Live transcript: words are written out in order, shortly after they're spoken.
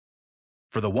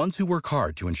For the ones who work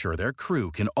hard to ensure their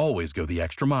crew can always go the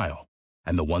extra mile,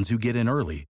 and the ones who get in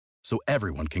early so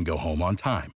everyone can go home on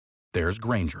time, there's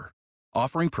Grainger,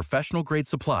 offering professional-grade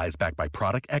supplies backed by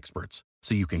product experts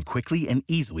so you can quickly and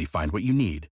easily find what you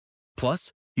need.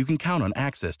 Plus, you can count on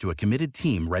access to a committed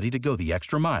team ready to go the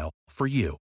extra mile for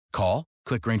you. Call,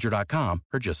 click Grainger.com,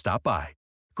 or just stop by.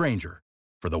 Grainger,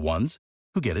 for the ones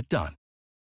who get it done.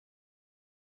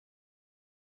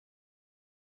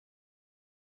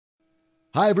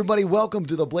 Hi, everybody. Welcome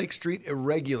to the Blake Street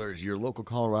Irregulars, your local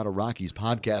Colorado Rockies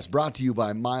podcast, brought to you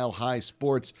by Mile High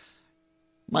Sports.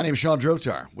 My name is Sean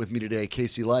Drotar. With me today,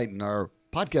 Casey Light, and our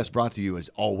podcast brought to you, as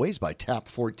always, by Tap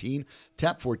 14.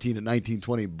 Tap 14 at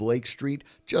 1920 Blake Street,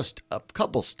 just a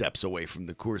couple steps away from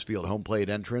the Coors Field home plate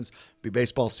entrance. Be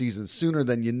baseball season sooner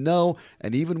than you know,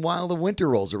 and even while the winter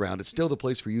rolls around, it's still the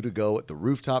place for you to go. The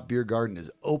rooftop beer garden is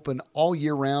open all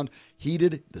year round,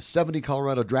 heated. The 70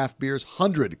 Colorado draft beers,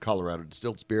 100 Colorado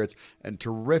distilled spirits, and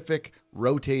terrific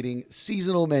rotating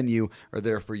seasonal menu are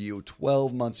there for you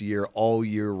 12 months a year, all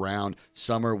year round.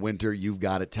 Summer, winter, you've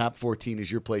got it. Tap 14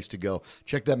 is your place to go.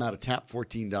 Check them out at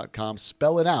tap14.com.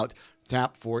 Spell it out,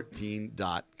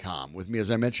 tap14.com. With me,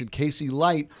 as I mentioned, Casey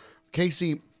Light.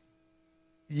 Casey,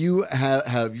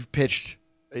 you've pitched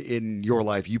in your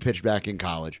life. You pitched back in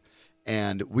college,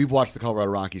 and we've watched the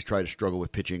Colorado Rockies try to struggle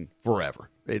with pitching forever.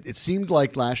 It seemed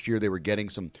like last year they were getting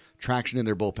some traction in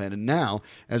their bullpen, and now,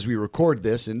 as we record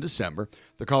this in December,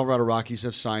 the Colorado Rockies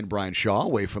have signed Bryan Shaw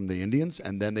away from the Indians,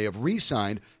 and then they have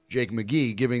re-signed Jake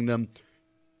McGee, giving them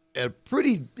a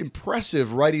pretty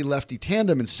impressive righty-lefty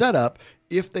tandem and setup.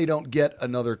 If they don't get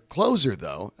another closer,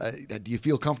 though, do you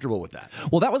feel comfortable with that?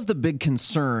 Well, that was the big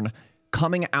concern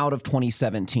coming out of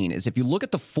 2017, is if you look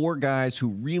at the four guys who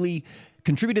really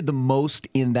contributed the most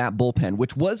in that bullpen,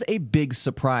 which was a big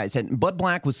surprise. And Bud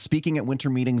Black was speaking at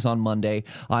winter meetings on Monday.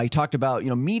 He talked about,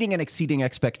 meeting and exceeding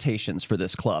expectations for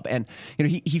this club. And,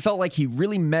 he felt like he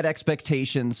really met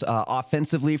expectations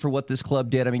offensively for what this club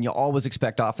did. I mean, you always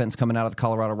expect offense coming out of the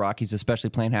Colorado Rockies,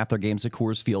 especially playing half their games at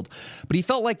Coors Field. But he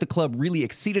felt like the club really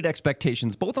exceeded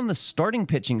expectations, both on the starting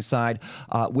pitching side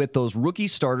with those rookie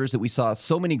starters that we saw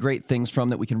so many great things from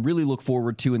that we can really look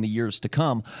forward to in the years to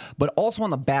come, but also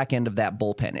on the back end of that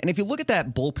bullpen. And if you look at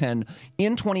that bullpen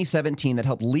in 2017 that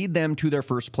helped lead them to their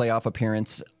first playoff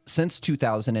appearance since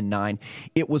 2009,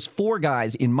 it was four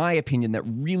guys, in my opinion, that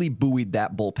really buoyed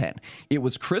that bullpen. It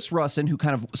was Chris Russin, who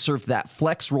kind of served that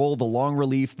flex role, the long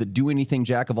relief, the do-anything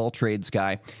jack-of-all-trades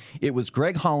guy. It was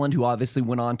Greg Holland, who obviously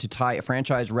went on to tie a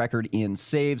franchise record in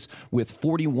saves with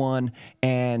 41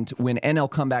 and win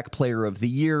NL Comeback Player of the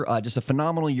Year. Just a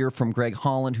phenomenal year from Greg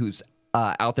Holland, who's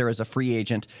out there as a free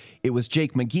agent. It was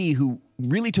Jake McGee, who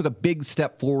really took a big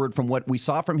step forward from what we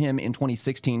saw from him in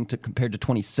 2016 compared to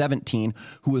 2017,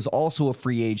 who was also a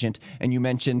free agent. And you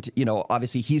mentioned,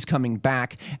 obviously he's coming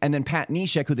back. And then Pat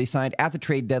Neshek, who they signed at the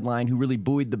trade deadline, who really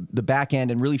buoyed the back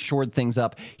end and really shored things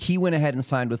up. He went ahead and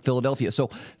signed with Philadelphia. So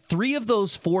three of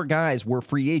those four guys were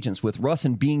free agents, with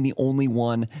Russin being the only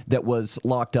one that was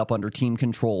locked up under team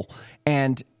control.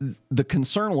 And the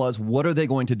concern was, what are they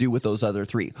going to do with those other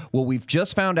three? Well, we've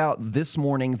just found out this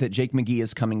morning that Jake McGee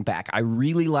is coming back. I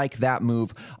really like that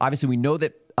move. Obviously, we know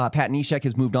that Pat Neshek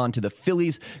has moved on to the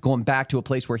Phillies, going back to a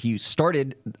place where he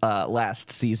started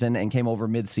last season and came over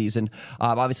midseason.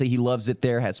 Obviously, he loves it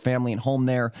there, has family and home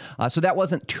there. So that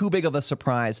wasn't too big of a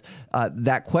surprise.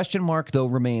 That question mark, though,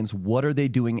 remains, what are they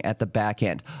doing at the back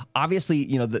end? Obviously,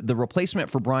 the replacement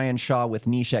for Bryan Shaw with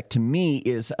Neshek, to me,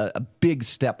 is a big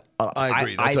step up. I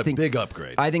agree. That's a big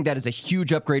upgrade. I think that is a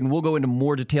huge upgrade, and we'll go into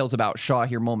more details about Shaw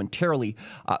here momentarily.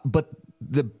 But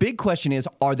the big question is,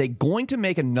 are they going to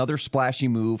make another splashy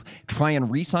move, try and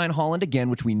re-sign Holland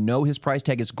again, which we know his price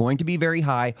tag is going to be very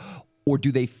high, or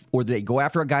do they go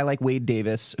after a guy like Wade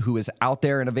Davis, who is out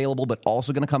there and available, but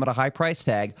also going to come at a high price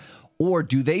tag? Or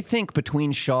do they think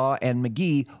between Shaw and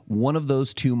McGee, one of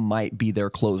those two might be their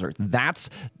closer? That's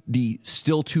the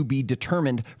still to be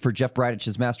determined for Jeff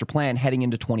Bridich's master plan heading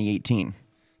into 2018.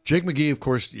 Jake McGee, of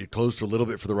course, he closed for a little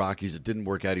bit for the Rockies. It didn't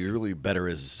work out. He was really better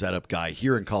as a setup guy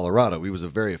here in Colorado. He was a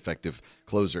very effective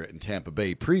closer in Tampa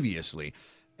Bay previously.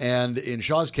 And in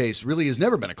Shaw's case, really has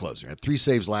never been a closer. Had 3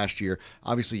 saves last year.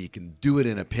 Obviously, he can do it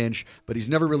in a pinch, but he's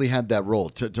never really had that role.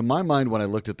 To my mind, when I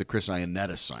looked at the Chris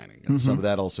Iannetta signing, and some of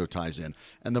that also ties in,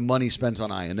 and the money spent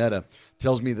on Iannetta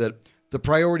tells me that the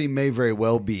priority may very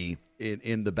well be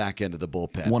in the back end of the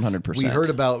bullpen. 100%. We heard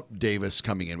about Davis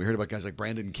coming in. We heard about guys like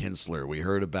Brandon Kinsler. We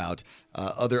heard about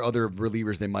other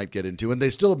relievers they might get into. And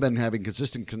they still have been having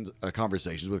consistent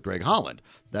conversations with Greg Holland.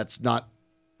 That's not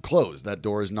closed. That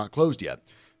door is not closed yet.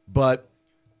 But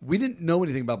we didn't know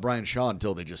anything about Bryan Shaw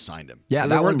until they just signed him. Yeah,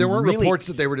 there weren't reports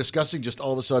that they were discussing, just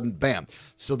all of a sudden, bam.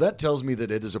 So that tells me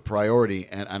that it is a priority,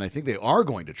 and I think they are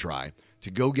going to try to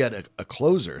go get a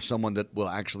closer, someone that will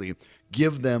actually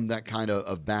give them that kind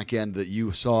of back end that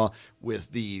you saw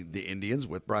with the Indians,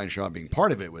 with Bryan Shaw being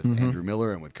part of it, with Andrew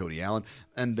Miller and with Cody Allen,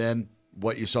 and then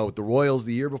what you saw with the Royals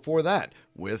the year before that,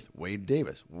 with Wade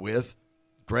Davis, with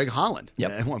Greg Holland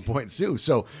at one point too.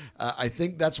 So I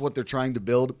think that's what they're trying to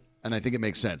build, and I think it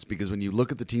makes sense because when you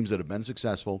look at the teams that have been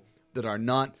successful, that are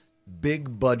not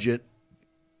big budget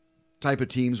type of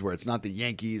teams where it's not the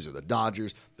Yankees or the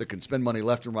Dodgers that can spend money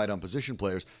left and right on position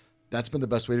players, that's been the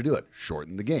best way to do it.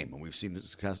 Shorten the game. And we've seen it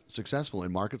successful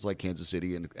in markets like Kansas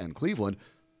City and Cleveland,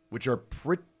 which are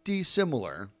pretty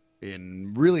similar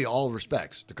in really all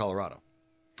respects to Colorado.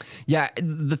 Yeah,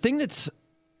 the thing that's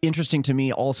interesting to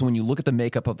me also when you look at the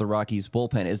makeup of the Rockies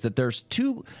bullpen is that there's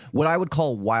two what I would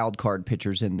call wild card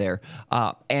pitchers in there,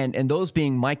 and those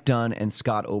being Mike Dunn and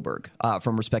Scott Oberg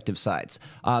from respective sides.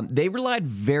 They relied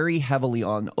very heavily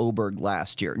on Oberg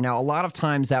last year. Now, a lot of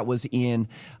times that was in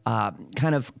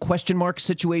kind of question mark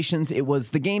situations. It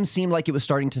was the game seemed like it was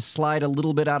starting to slide a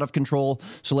little bit out of control.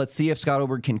 So let's see if Scott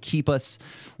Oberg can keep us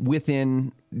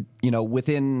within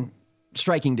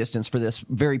striking distance for this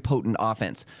very potent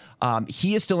offense.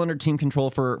 He is still under team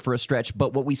control for a stretch,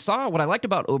 but what I liked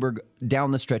about Oberg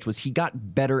down the stretch was he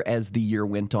got better as the year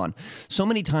went on. So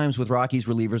many times with Rockies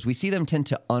relievers, we see them tend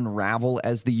to unravel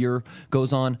as the year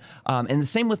goes on. And the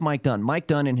same with Mike Dunn. Mike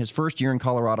Dunn in his first year in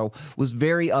Colorado was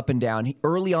very up and down.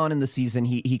 Early on in the season,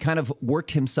 he kind of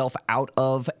worked himself out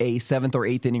of a 7th or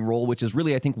 8th inning role, which is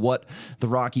really, I think, what the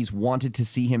Rockies wanted to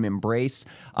see him embrace.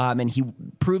 And he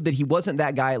proved that he wasn't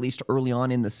that guy, at least early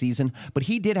on in the season, but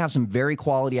he did have some very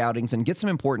quality outings and get some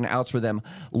important outs for them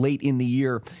late in the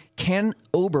year. Can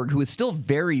Oberg, who is still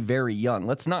very, very young,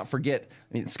 let's not forget,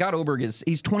 Scott Oberg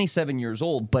he's 27 years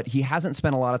old, but he hasn't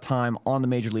spent a lot of time on the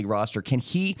major league roster. Can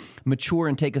he mature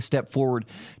and take a step forward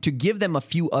to give them a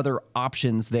few other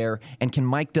options there? And can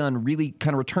Mike Dunn really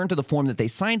kind of return to the form that they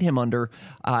signed him under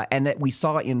and that we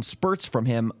saw in spurts from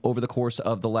him over the course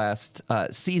of the last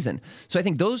season? So I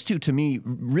think those two, to me,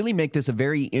 really make this a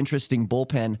very interesting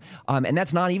bullpen. And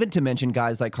that's not even to mention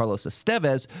guys like Carlos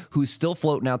Estevez, who's still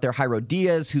floating out there, Jairo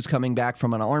Diaz, who's coming back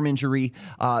from an arm injury,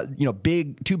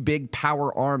 two big power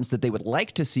arms that they would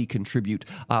like to see contribute.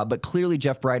 But clearly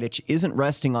Jeff Bridich isn't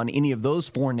resting on any of those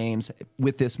four names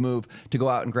with this move to go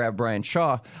out and grab Bryan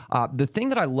Shaw. The thing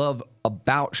that I love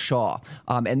about Shaw,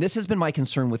 and this has been my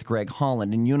concern with Greg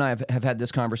Holland, and you and I have had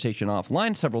this conversation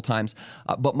offline several times,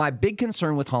 but my big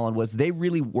concern with Holland was they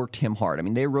really worked him hard. I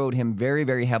mean, they rode him very,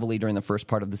 very heavily during the first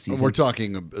part of the season. We're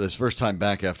talking this first time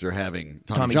back after having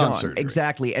Tommy John surgery.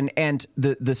 Exactly. And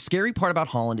the scary part about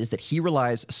Holland is that he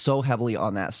relies so heavily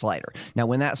on that slider. Now,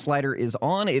 when that slider is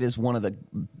on, it is one of the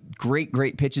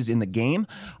great pitches in the game.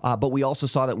 But we also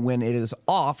saw that when it is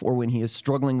off or when he is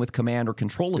struggling with command or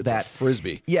control of it's a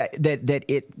frisbee. Yeah, that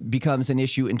it becomes an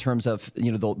issue in terms of,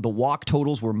 the walk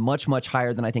totals were much, much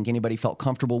higher than I think anybody felt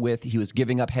comfortable with. He was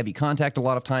giving up heavy contact a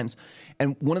lot of times.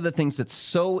 And one of the things that's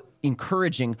so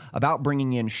encouraging about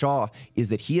bringing in Shaw is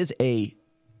that he is a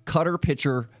cutter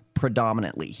pitcher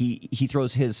predominantly. He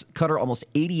throws his cutter almost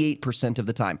 88% of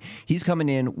the time. He's coming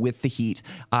in with the heat.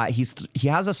 He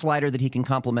has a slider that he can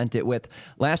complement it with.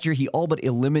 Last year, he all but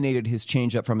eliminated his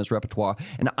changeup from his repertoire.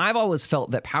 And I've always felt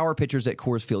that power pitchers at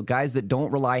Coors Field, guys that don't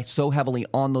rely so heavily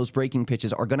on those breaking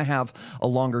pitches, are going to have a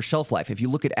longer shelf life. If you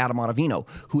look at Adam Ottavino,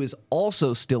 who is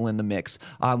also still in the mix,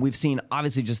 we've seen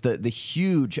obviously just the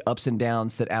huge ups and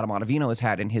downs that Adam Ottavino has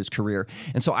had in his career.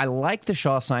 And so I like the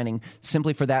Shaw signing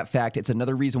simply for that fact. It's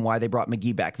another reason why they brought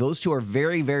McGee back. Those two are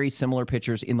very, very similar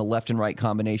pitchers in the left and right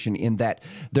combination in that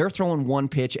they're throwing one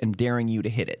pitch and daring you to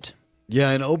hit it.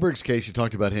 Yeah, in Oberg's case, you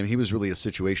talked about him. He was really a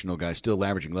situational guy, still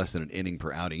averaging less than an inning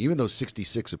per outing. Even though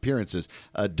 66 appearances,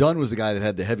 Dunn was the guy that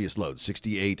had the heaviest load,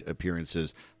 68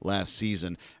 appearances last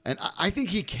season. And I think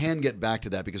he can get back to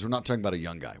that because we're not talking about a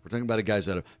young guy. We're talking about a guy who's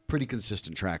had a pretty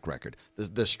consistent track record.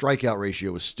 The strikeout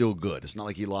ratio is still good. It's not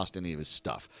like he lost any of his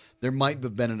stuff. There might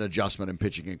have been an adjustment in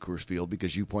pitching in Coors Field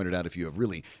because you pointed out if you have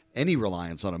really any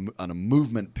reliance on a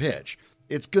movement pitch,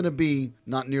 it's going to be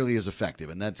not nearly as effective,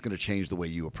 and that's going to change the way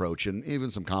you approach and even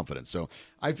some confidence. So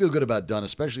I feel good about Dunn,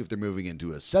 especially if they're moving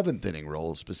into a 7th inning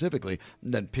role specifically,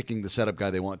 and then picking the setup guy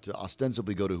they want to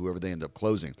ostensibly go to whoever they end up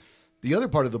closing. The other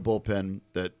part of the bullpen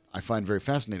that I find very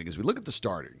fascinating is we look at the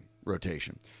starting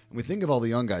rotation, and we think of all the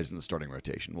young guys in the starting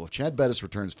rotation. Well, if Chad Bettis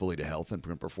returns fully to health and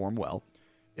can perform well,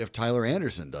 if Tyler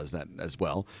Anderson does that as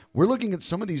well, we're looking at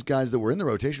some of these guys that were in the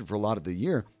rotation for a lot of the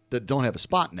year that don't have a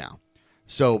spot now.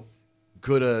 So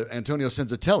could Antonio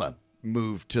Senzatella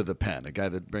move to the pen, a guy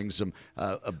that brings some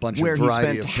a bunch where of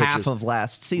variety he spent of pitches. half of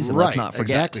last season. Right, Let's not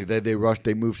forget. exactly.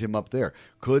 They moved him up there.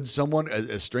 Could someone,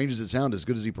 as strange as it sounds, as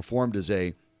good as he performed as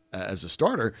a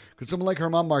starter, could someone like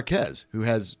German Marquez, who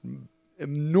has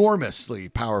enormously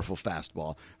powerful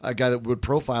fastball, a guy that would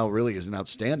profile really as an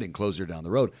outstanding closer down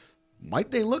the road,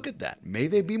 might they look at that? May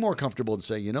they be more comfortable and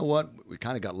say, you know what, we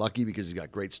kind of got lucky because he's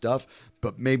got great stuff,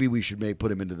 but maybe we should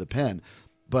put him into the pen.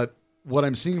 But what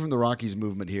I'm seeing from the Rockies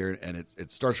movement here, and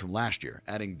it starts from last year,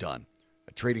 adding Dunn,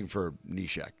 trading for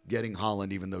Neshek, getting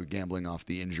Holland, even though gambling off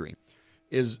the injury,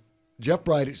 is Jeff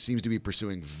Bryant seems to be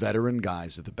pursuing veteran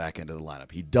guys at the back end of the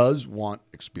lineup. He does want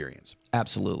experience.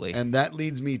 Absolutely. And that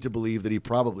leads me to believe that he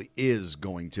probably is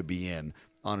going to be in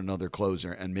on another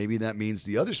closer, and maybe that means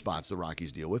the other spots the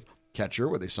Rockies deal with, catcher,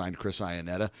 where they signed Chris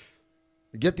Iannetta.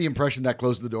 Get the impression that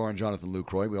closed the door on Jonathan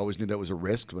Lucroy. We always knew that was a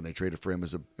risk when they traded for him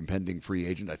as an impending free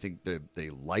agent. I think they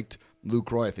liked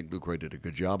Lucroy. I think Lucroy did a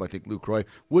good job. I think Lucroy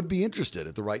would be interested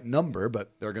at the right number,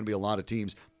 but there are going to be a lot of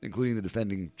teams, including the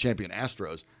defending champion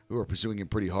Astros, who are pursuing him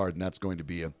pretty hard, and that's going to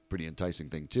be a pretty enticing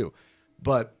thing too.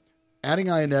 But adding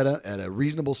Iannetta at a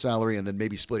reasonable salary and then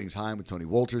maybe splitting time with Tony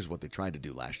Wolters, what they tried to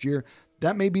do last year,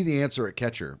 that may be the answer at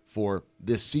catcher for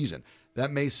this season.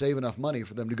 That may save enough money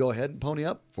for them to go ahead and pony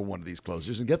up for one of these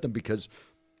closers and get them, because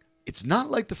it's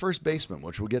not like the first baseman,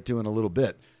 which we'll get to in a little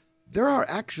bit. There are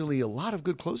actually a lot of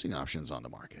good closing options on the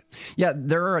market. Yeah,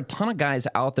 there are a ton of guys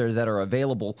out there that are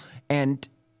available, and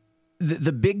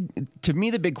the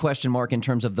big question mark in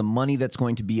terms of the money that's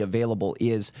going to be available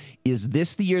is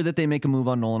this the year that they make a move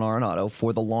on Nolan Arenado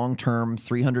for the long-term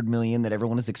 $300 million that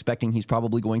everyone is expecting he's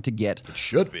probably going to get? It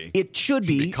should be. It should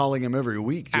be. Calling him every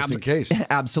week just in case.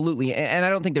 Absolutely, and I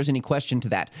don't think there's any question to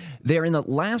that. They're in the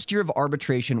last year of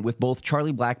arbitration with both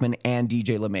Charlie Blackmon and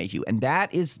DJ LeMahieu, and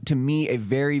that is, to me, a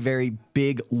very, very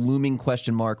big looming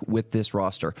question mark with this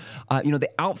roster.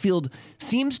 The outfield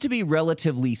seems to be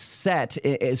relatively set,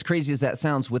 as crazy as that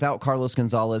sounds, without Carlos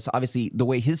Gonzalez. Obviously, the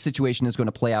way his situation is going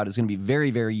to play out is going to be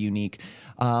very, very unique,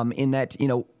 in that,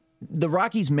 the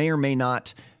Rockies may or may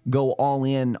not go all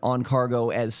in on Cargo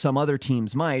as some other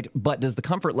teams might, but does the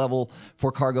comfort level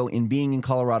for Cargo in being in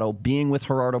Colorado, being with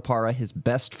Gerardo Parra, his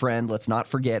best friend, let's not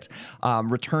forget,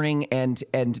 returning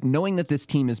and knowing that this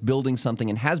team is building something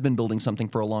and has been building something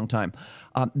for a long time,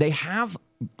 they have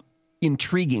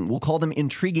we'll call them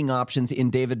intriguing options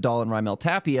in David Dahl and Raimel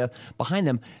Tapia behind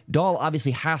them. Dahl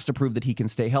obviously has to prove that he can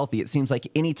stay healthy. It seems like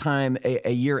any time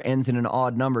a year ends in an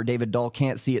odd number, David Dahl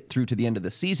can't see it through to the end of the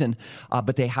season,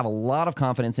 but they have a lot of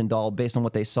confidence in Dahl based on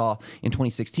what they saw in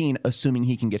 2016, assuming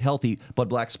he can get healthy. Bud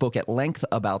Black spoke at length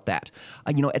about that.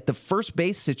 At the first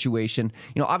base situation,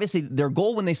 obviously their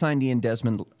goal when they signed Ian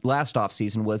Desmond last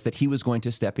offseason was that he was going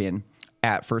to step in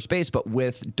at first base, but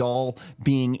with Dahl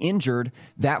being injured,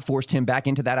 that forced him back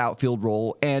into that outfield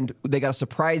role, and they got a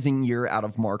surprising year out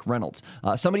of Mark Reynolds.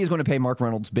 Somebody is going to pay Mark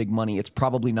Reynolds big money. It's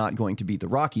probably not going to be the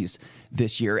Rockies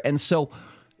this year. And so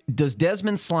does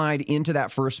Desmond slide into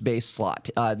that first base slot?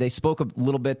 They spoke a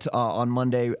little bit on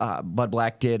Monday, Bud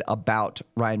Black did, about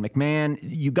Ryan McMahon.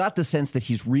 You got the sense that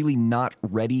he's really not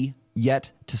ready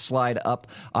yet to slide up.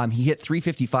 He hit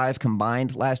 .355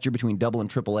 combined last year between Double and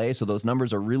Triple A, so those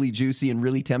numbers are really juicy and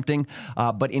really tempting.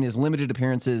 But in his limited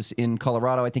appearances in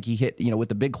Colorado, I think he hit, with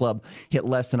the big club, hit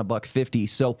less than $150.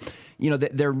 So,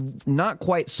 they're not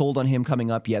quite sold on him coming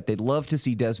up yet. They'd love to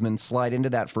see Desmond slide into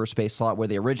that first base slot where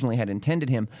they originally had intended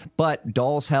him. But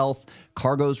Dahl's health,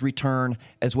 Cargo's return,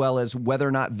 as well as whether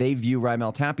or not they view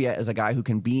Raimel Tapia as a guy who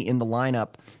can be in the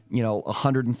lineup,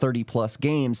 130 plus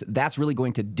games, that's really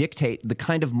going to dictate the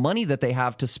kind of money that they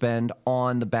have to spend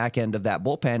on the back end of that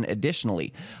bullpen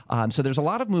additionally. So there's a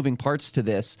lot of moving parts to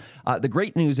this. The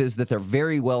great news is that they're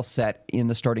very well set in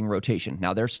the starting rotation.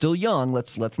 Now, they're still young.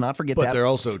 Let's not forget that. But they're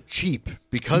also cheap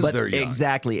because they're young.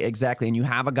 Exactly. And you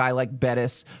have a guy like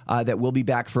Bettis that will be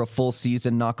back for a full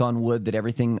season, knock on wood, that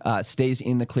everything stays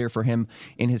in the clear for him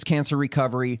in his cancer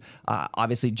recovery.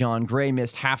 Obviously, John Gray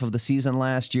missed half of the season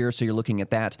last year, so you're looking at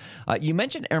that. You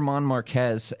mentioned German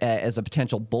Marquez as a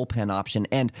potential bullpen option,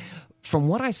 and from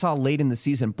what I saw late in the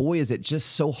season, boy, is it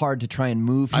just so hard to try and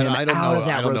move him out of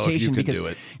that rotation,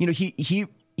 because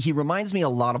he reminds me a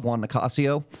lot of Juan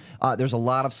Nicasio. There's a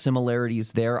lot of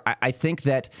similarities there. I think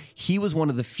that he was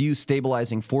one of the few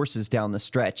stabilizing forces down the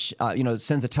stretch.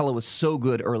 Senzatella was so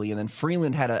good early, and then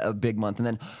Freeland had a big month, and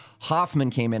then Hoffman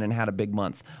came in and had a big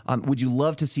month. Would you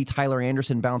love to see Tyler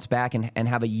Anderson bounce back and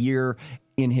have a year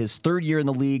in his third year in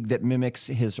the league that mimics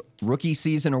his rookie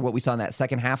season or what we saw in that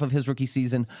second half of his rookie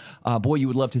season. Boy, you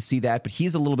would love to see that, but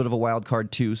he's a little bit of a wild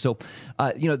card too. So,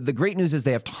 the great news is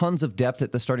they have tons of depth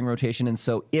at the starting rotation, and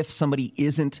so if somebody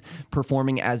isn't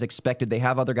performing as expected, they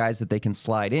have other guys that they can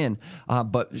slide in.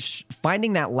 But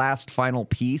finding that last final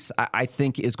piece, I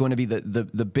think, is going to be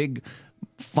the big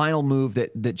final move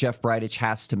that Jeff Bridich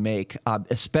has to make,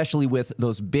 especially with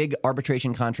those big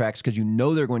arbitration contracts, because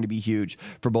they're going to be huge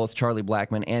for both Charlie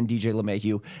Blackmon and DJ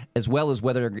LeMahieu, as well as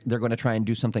whether they're going to try and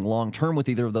do something long-term with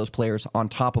either of those players on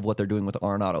top of what they're doing with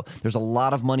Arenado. There's a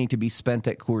lot of money to be spent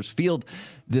at Coors Field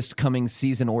this coming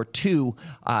season or two.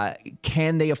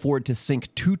 Can they afford to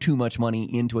sink too much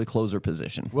money into a closer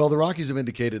position? Well, the Rockies have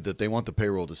indicated that they want the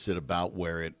payroll to sit about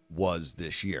where it was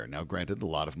this year. Now, granted, a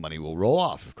lot of money will roll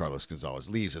off if Carlos Gonzalez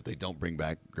leaves, if they don't bring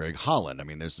back Greg Holland. I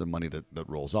mean, there's some money that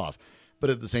rolls off. But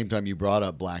at the same time, you brought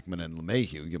up Blackmon and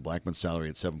LeMahieu. You get Blackmon's salary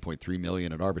at $7.3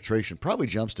 million at arbitration, probably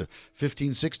jumps to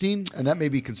 15, 16, and that may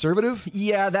be conservative.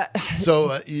 Yeah,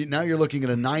 So now you're looking at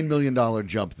a $9 million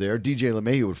jump there. DJ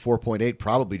LeMahieu at 4.8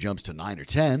 probably jumps to 9 or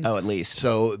 10. Oh, at least.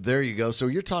 So there you go. So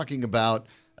you're talking about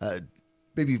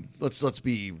maybe let's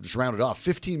be just round it off,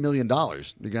 $15 million.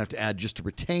 You're gonna have to add just to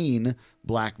retain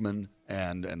Blackmon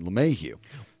and LeMahieu.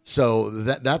 So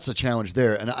that's a challenge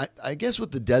there. And I guess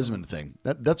with the Desmond thing,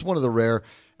 that's one of the rare.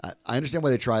 I understand why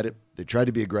they tried it. They tried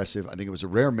to be aggressive. I think it was a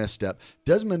rare misstep.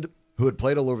 Desmond, who had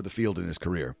played all over the field in his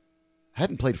career,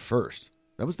 hadn't played first.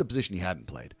 That was the position he hadn't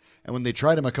played. And when they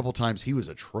tried him a couple times, he was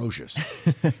atrocious.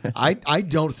 I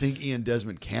don't think Ian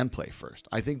Desmond can play first.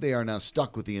 I think they are now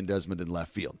stuck with Ian Desmond in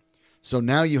left field. So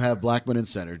now you have Blackmon in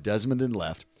center, Desmond in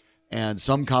left, and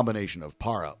some combination of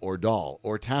Parra or Dahl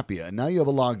or Tapia. And now you have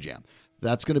a logjam.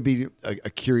 That's going to be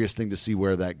a curious thing to see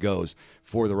where that goes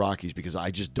for the Rockies, because I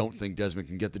just don't think Desmond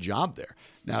can get the job there.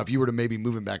 Now, if you were to maybe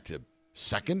move him back to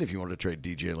second, if you wanted to trade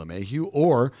DJ LeMahieu,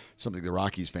 or something the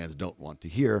Rockies fans don't want to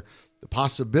hear, the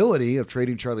possibility of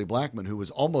trading Charlie Blackmon, who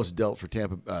was almost dealt for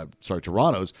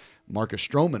Toronto's Marcus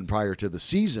Stroman prior to the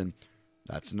season,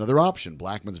 that's another option.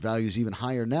 Blackmon's value is even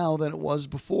higher now than it was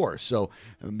before. So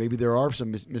maybe there are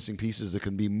some missing pieces that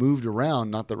can be moved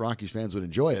around. Not that Rockies fans would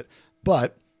enjoy it,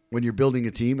 but when you're building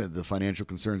a team, the financial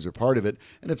concerns are part of it,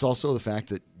 and it's also the fact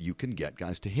that you can get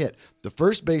guys to hit. The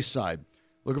first base side,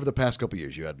 look over the past couple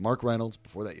years. You had Mark Reynolds.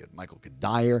 Before that, you had Michael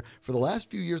Kadire. For the last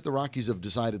few years, the Rockies have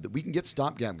decided that we can get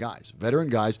stopgap guys, veteran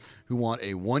guys who want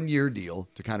a one-year deal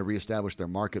to kind of reestablish their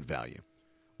market value.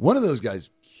 One of those guys,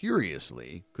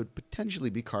 curiously, could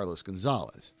potentially be Carlos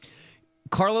Gonzalez.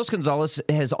 Carlos Gonzalez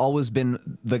has always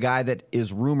been the guy that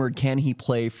is rumored, can he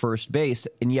play first base?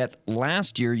 And yet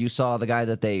last year you saw the guy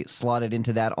that they slotted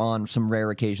into that on some rare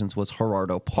occasions was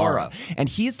Gerardo Parra. And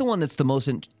he's the one that's the most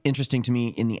interesting to me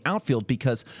in the outfield,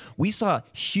 because we saw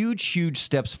huge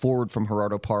steps forward from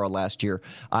Gerardo Parra last year.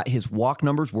 His walk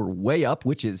numbers were way up,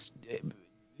 which is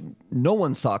no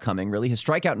one saw coming, really. His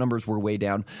strikeout numbers were way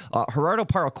down. Gerardo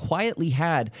Parra quietly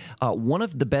had one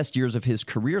of the best years of his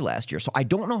career last year. So I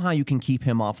don't know how you can keep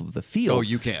him off of the field. Oh,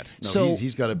 you can't. No,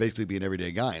 he's got to basically be an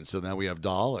everyday guy. And so now we have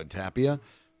Dahl and Tapia.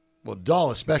 Well,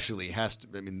 Dahl especially has to,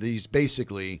 I mean, he's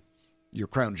basically your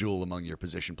crown jewel among your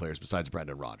position players besides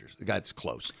Brendan Rodgers, the guy that's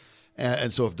close.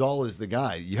 And so if Dahl is the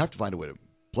guy, you have to find a way to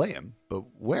play him. But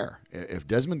where? If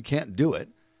Desmond can't do it,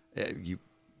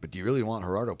 But do you really want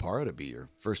Gerardo Parra to be your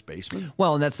first baseman?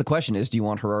 Well, and that's the question is, do you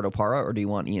want Gerardo Parra or do you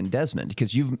want Ian Desmond?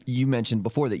 Because you mentioned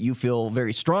before that you feel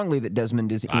very strongly that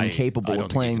Desmond is incapable of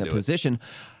playing the position.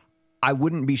 I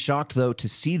wouldn't be shocked, though, to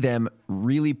see them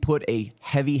really put a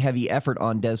heavy effort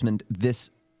on Desmond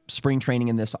this spring training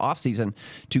in this offseason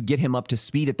to get him up to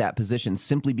speed at that position,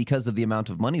 simply because of the amount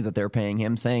of money that they're paying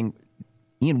him, saying,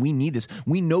 Ian, we need this.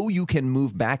 We know you can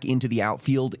move back into the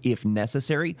outfield if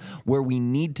necessary. Where we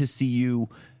need to see you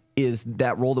is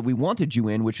that role that we wanted you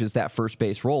in, which is that first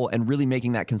base role, and really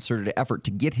making that concerted effort to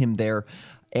get him there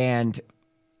and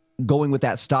going with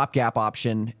that stopgap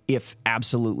option if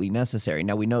absolutely necessary.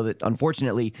 Now, we know that,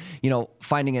 unfortunately,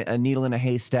 finding a needle in a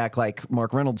haystack like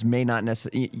Mark Reynolds may not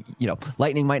necessarily,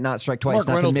 lightning might not strike twice,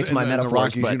 not to mix my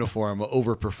metaphors. The Rockies uniform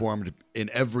overperformed in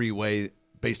every way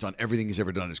based on everything he's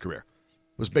ever done in his career.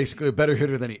 Was basically a better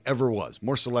hitter than he ever was,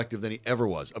 more selective than he ever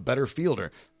was, a better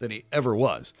fielder than he ever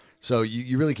was. So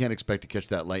you really can't expect to catch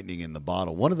that lightning in the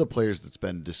bottle. One of the players that's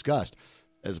been discussed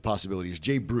as a possibility is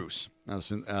Jay Bruce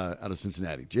out of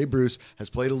Cincinnati. Jay Bruce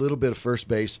has played a little bit of first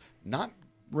base, not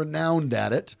renowned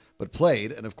at it, but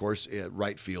played, and of course, a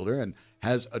right fielder, and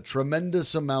has a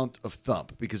tremendous amount of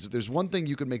thump. Because if there's one thing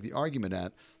you could make the argument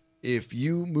at, if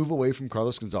you move away from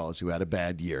Carlos Gonzalez, who had a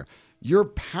bad year, your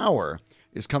power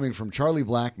is coming from Charlie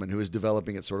Blackmon, who is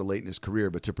developing it sort of late in his career,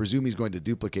 but to presume he's going to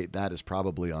duplicate that is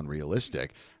probably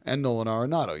unrealistic. And Nolan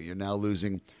Arenado, you're now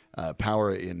losing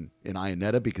power in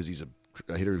Iannetta because he's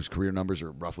a hitter whose career numbers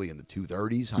are roughly in the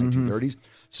 230s, high 230s.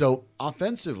 So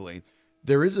offensively,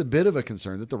 there is a bit of a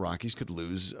concern that the Rockies could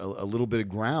lose a little bit of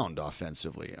ground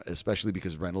offensively, especially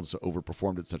because Reynolds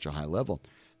overperformed at such a high level.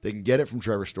 They can get it from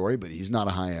Trevor Story, but he's not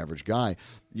a high average guy.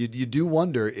 You do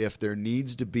wonder if there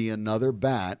needs to be another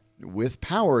bat with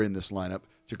power in this lineup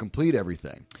to complete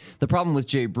everything. The problem with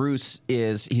Jay Bruce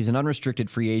is he's an unrestricted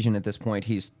free agent at this point.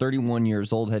 He's 31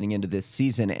 years old heading into this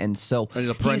season, and so he's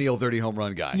a perennial 30 home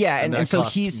run guy. Yeah, and so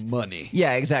costs he's money.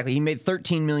 Yeah, exactly. He made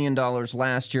 $13 million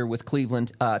last year with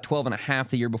Cleveland, 12.5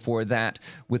 the year before that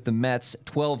with the Mets,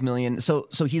 $12 million. So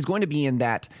he's going to be in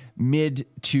that mid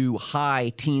to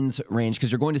high teens range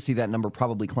because you're going to see that number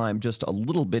probably climb just a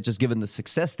little bit, just given the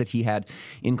success that he had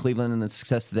in Cleveland and the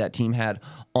success that team had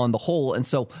on the whole. And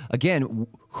so again,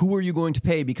 who are you going to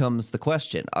pay becomes the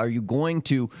question. Are you going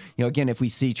to, again, if we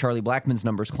see Charlie Blackmon's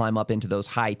numbers climb up into those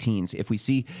high teens, if we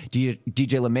see DJ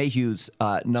LeMahieu's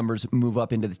numbers move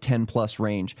up into the 10-plus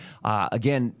range,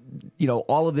 again,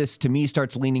 all of this to me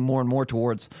starts leaning more and more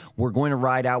towards we're going to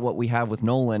ride out what we have with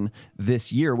Nolan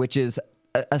this year, which is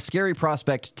a scary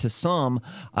prospect to some,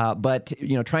 but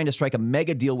trying to strike a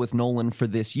mega deal with Nolan for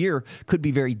this year could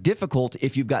be very difficult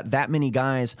if you've got that many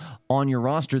guys on your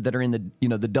roster that are in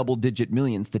the double-digit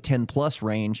millions, the 10-plus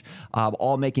range,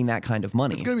 all making that kind of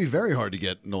money. It's going to be very hard to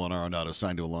get Nolan Arenado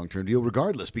signed to a long-term deal,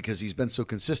 regardless, because he's been so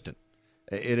consistent.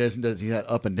 It isn't as he had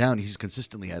up and down; he's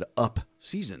consistently had up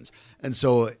seasons, and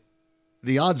so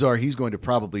the odds are he's going to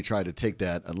probably try to take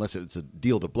that, unless it's a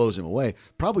deal that blows him away,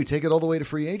 probably take it all the way to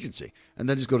free agency and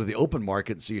then just go to the open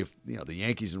market and see if the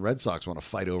Yankees and Red Sox want to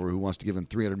fight over who wants to give him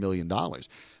 $300 million.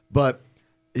 But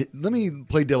let me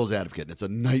play devil's advocate. It's a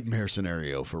nightmare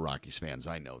scenario for Rockies fans.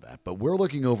 I know that. But we're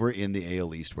looking over in the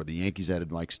AL East where the Yankees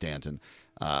added Mike Stanton.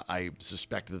 I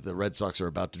suspect that the Red Sox are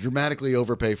about to dramatically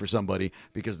overpay for somebody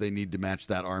because they need to match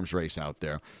that arms race out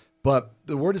there. But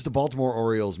the word is the Baltimore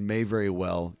Orioles may very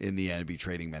well, in the end, be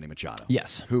trading Manny Machado.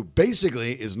 Yes. Who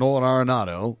basically is Nolan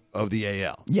Arenado of the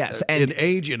AL. Yes. In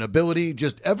age, in ability,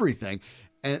 just everything.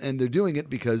 And they're doing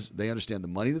it because they understand the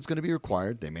money that's going to be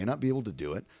required. They may not be able to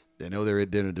do it. They know they're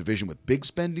in a division with big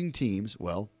spending teams.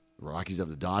 Well, the Rockies have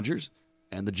the Dodgers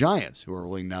and the Giants, who are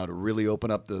willing now to really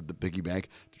open up the piggy bank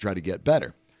to try to get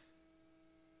better.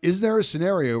 Is there a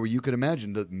scenario where you could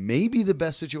imagine that maybe the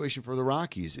best situation for the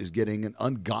Rockies is getting an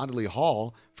ungodly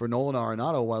haul for Nolan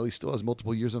Arenado while he still has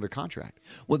multiple years under contract?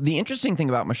 Well, the interesting thing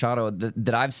about Machado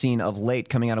that I've seen of late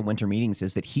coming out of winter meetings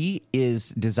is that he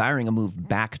is desiring a move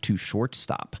back to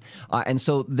shortstop. And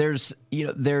so there's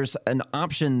an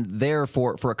option there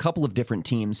for a couple of different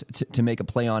teams to make a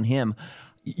play on him.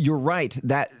 You're right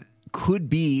that could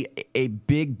be a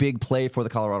big play for the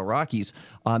Colorado Rockies.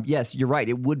 Yes, you're right.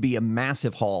 It would be a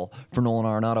massive haul for Nolan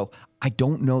Arenado. I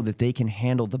don't know that they can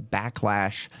handle the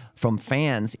backlash from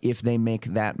fans if they make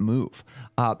that move.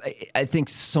 I think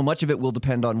so much of it will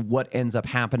depend on what ends up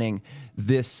happening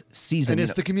this season. And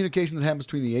it's the communication that happens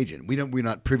between the agent. We're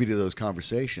not privy to those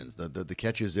conversations. The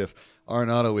catch is if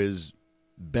Arenado is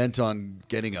bent on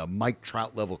getting a Mike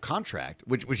Trout level contract,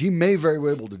 which he may very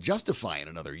well be able to justify in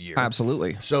another year.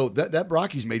 Absolutely. So that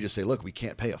Rockies may just say, look, we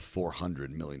can't pay a $400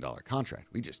 million contract.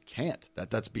 We just can't.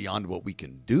 That's beyond what we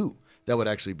can do. That would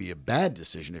actually be a bad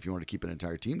decision if you want to keep an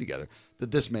entire team together,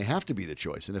 that this may have to be the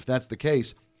choice. And if that's the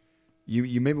case,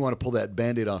 you maybe want to pull that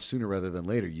Band-Aid off sooner rather than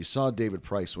later. You saw David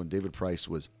Price when David Price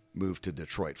was moved to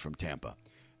Detroit from Tampa.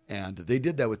 And they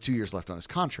did that with 2 years left on his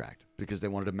contract because they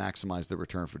wanted to maximize the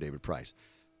return for David Price.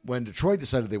 When Detroit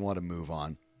decided they wanted to move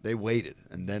on, they waited.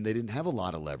 And then they didn't have a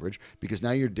lot of leverage because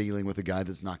now you're dealing with a guy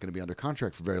that's not going to be under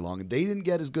contract for very long. And they didn't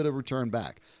get as good a return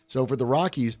back. So for the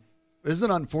Rockies, this is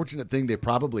an unfortunate thing they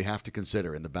probably have to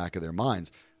consider in the back of their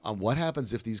minds on what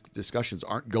happens if these discussions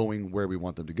aren't going where we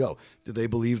want them to go. Do they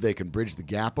believe they can bridge the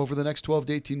gap over the next 12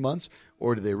 to 18 months?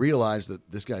 Or do they realize that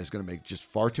this guy is going to make just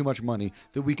far too much money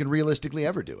that we can realistically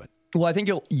ever do it? Well, I think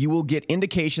you will get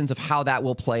indications of how that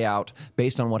will play out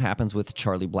based on what happens with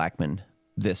Charlie Blackmon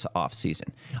this offseason.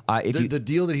 The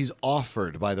deal that he's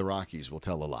offered by the Rockies will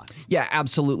tell a lot. Yeah,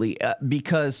 absolutely.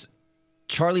 Because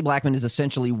Charlie Blackmon is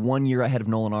essentially 1 year ahead of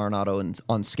Nolan Arenado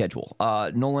on schedule.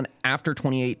 Nolan, after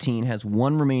 2018, has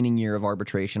one remaining year of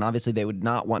arbitration. Obviously, they would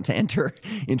not want to enter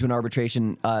into an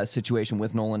arbitration situation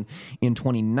with Nolan in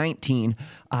 2019,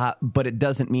 but it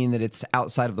doesn't mean that it's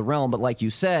outside of the realm. But like you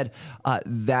said,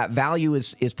 that value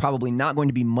is probably not going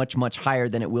to be much higher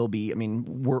than it will be. I mean,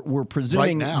 we're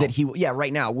presuming that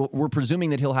right now, we're presuming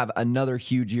that he'll have another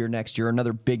huge year next year,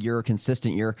 another big year,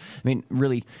 consistent year. I mean,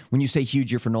 really, when you say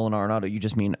huge year for Nolan Arenado, you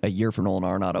just mean a year for Nolan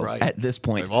Arenado at this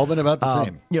point. They've all been about the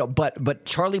same. But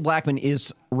Charlie Blackmon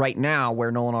is right now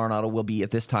where Nolan Arenado will be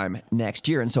at this time next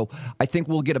year. And so I think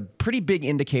we'll get a pretty big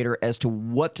indicator as to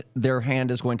what their hand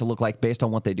is going to look like based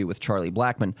on what they do with Charlie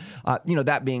Blackmon.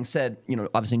 That being said,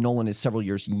 obviously Nolan is several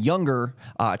years younger.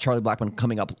 Charlie Blackmon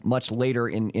coming up much later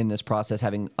in this process,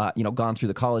 having gone through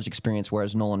the college experience,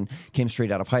 whereas Nolan came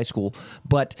straight out of high school.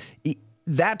 But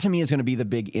that to me is going to be the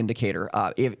big indicator.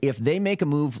 If they make a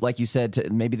move, like you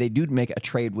said, maybe they do make a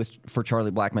trade for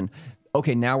Charlie Blackmon.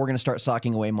 Okay, now we're going to start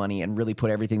socking away money and really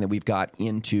put everything that we've got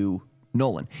into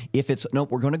Nolan. If it's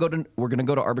nope, we're going to go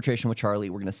to arbitration with Charlie.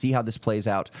 We're going to see how this plays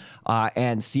out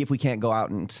and see if we can't go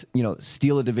out and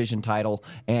steal a division title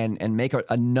and make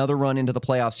another run into the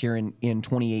playoffs here in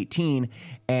 2018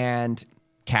 and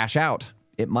cash out.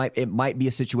 It might be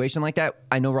a situation like that.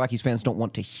 I know Rockies fans don't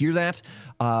want to hear that,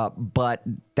 but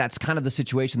that's kind of the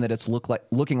situation that it's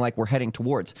looking like we're heading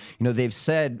towards. They've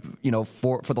said,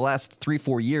 for the last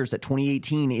 3-4 years that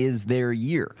 2018 is their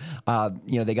year.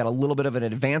 They got a little bit of an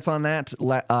advance on that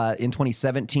in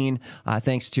 2017,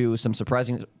 thanks to some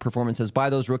surprising performances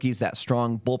by those rookies, that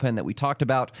strong bullpen that we talked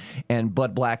about, and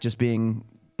Bud Black just being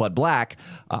Bud Black.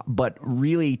 But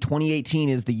really, 2018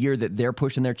 is the year that they're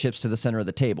pushing their chips to the center of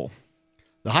the table.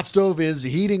 The hot stove is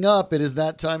heating up. It is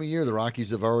that time of year. The Rockies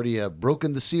have already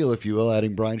broken the seal, if you will,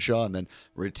 adding Bryan Shaw and then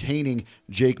retaining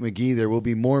Jake McGee. There will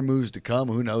be more moves to come.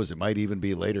 Who knows? It might even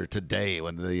be later today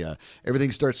when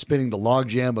everything starts spinning. The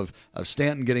logjam of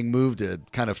Stanton getting moved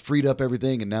kind of freed up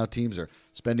everything, and now teams are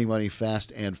spending money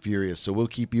fast and furious. So we'll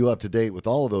keep you up to date with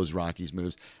all of those Rockies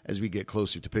moves as we get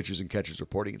closer to pitchers and catchers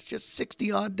reporting. It's just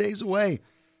 60-odd days away.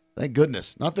 Thank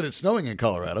goodness. Not that it's snowing in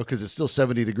Colorado because it's still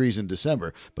 70 degrees in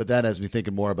December, but that has me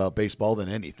thinking more about baseball than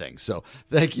anything. So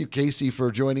thank you, Casey,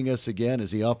 for joining us again,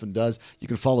 as he often does. You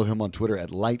can follow him on Twitter at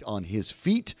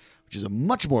LightOnHisFeet, which is a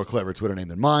much more clever Twitter name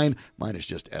than mine. Mine is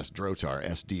just SDrotar,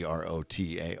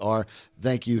 SDROTAR.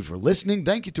 Thank you for listening.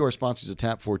 Thank you to our sponsors at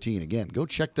Tap 14. Again, go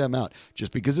check them out.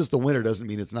 Just because it's the winter doesn't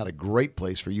mean it's not a great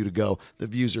place for you to go. The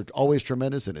views are always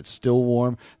tremendous, and it's still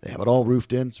warm. They have it all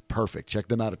roofed in. It's perfect. Check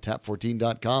them out at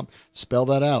tap14.com. Spell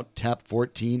that out,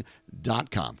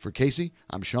 tap14.com. For Casey,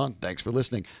 I'm Sean. Thanks for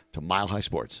listening to Mile High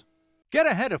Sports. Get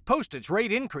ahead of postage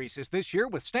rate increases this year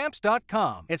with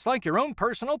Stamps.com. It's like your own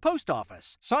personal post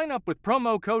office. Sign up with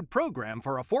promo code PROGRAM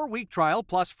for a 4-week trial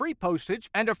plus free postage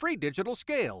and a free digital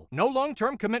scale. No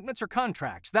long-term commitments or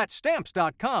contracts. That's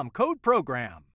Stamps.com, code PROGRAM.